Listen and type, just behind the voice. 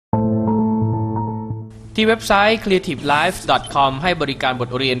ที่เว็บไซต์ creativelife.com ให้บริการบท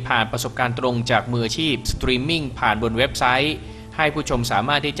เรียนผ่านประสบการณ์ตรงจากมืออาชีพสตรีมมิ่งผ่านบนเว็บไซต์ให้ผู้ชมสาม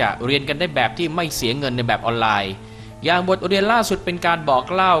ารถที่จะเรียนกันได้แบบที่ไม่เสียเงินในแบบออนไลน์อย่างบทเรียนล่าสุดเป็นการบอก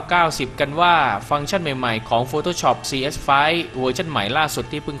เล่า90กันว่าฟังก์ชันใหม่ๆของ Photoshop CS5 เวอร์ชันใหม่ล่าสุด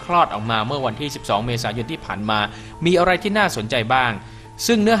ที่เพิ่งคลอดออกมาเมื่อวันที่12เมษายนที่ผ่านมามีอะไรที่น่าสนใจบ้าง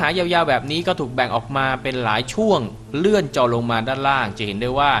ซึ่งเนื้อหายาวๆแบบนี้ก็ถูกแบ่งออกมาเป็นหลายช่วงเลื่อนจอลงมาด้านล่างจะเห็นได้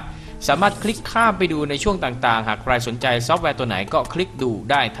ว่าสามารถคลิกข้ามไปดูในช่วงต่างๆหากใครสนใจซอฟต์แวร์ตัวไหนก็คลิกดู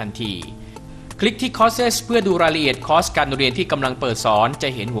ได้ทันทีคลิกที่ Courses เพื่อดูรายละเอียดคอร์สการเรียนที่กำลังเปิดสอนจะ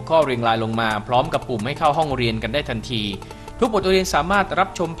เห็นหัวข้อเรียงรายลงมาพร้อมกับปุ่มให้เข้าห้องเรียนกันได้ทันทีทุกบทเรียนสามารถรับ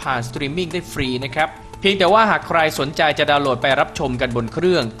ชมผ่านสตรีมมิ่งได้ฟรีนะครับเพียงแต่ว่าหากใครสนใจจะดาวน์โหลดไปรับชมกันบนเค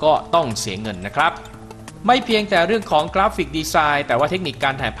รื่องก็ต้องเสียเงินนะครับไม่เพียงแต่เรื่องของกราฟิกดีไซน์แต่ว่าเทคนิคก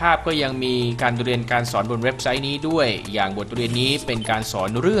ารถ่ายภาพก็ยังมีการเรียนการสอนบนเว็บไซต์นี้ด้วยอย่างบทเรียนนี้เป็นการสอน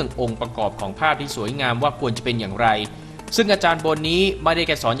เรื่ององค์ประกอบของภาพที่สวยงามว่าควรจะเป็นอย่างไรซึ่งอาจารย์บนนี้ไม่ได้แ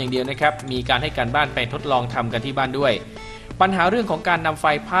ค่สอนอย่างเดียวนะครับมีการให้การบ้านไปทดลองทำกันที่บ้านด้วยปัญหาเรื่องของการนำไฟ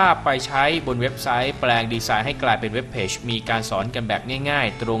ล์ภาพไปใช้บนเว็บไซต์แปลงดีไซน์ให้กลายเป็นเว็บเพจมีการสอนกันแบบง่าย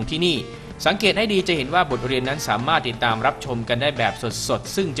ๆตรงที่นี่สังเกตให้ดีจะเห็นว่าบทเรียนนั้นสามารถติดตามรับชมกันได้แบบสด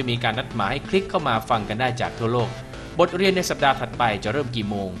ๆซึ่งจะมีการนัดหมายให้คลิกเข้ามาฟังกันได้จากทั่วโลกบทเรียนในสัปดาห์ถัดไปจะเริ่มกี่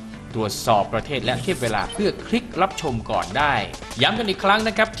โมงตรวจสอบประเทศและเทียบเวลาเพื่อคลิกรับชมก่อนได้ย้ำกันอีกครั้งน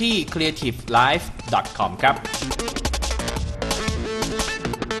ะครับที่ creativelife.com ครับ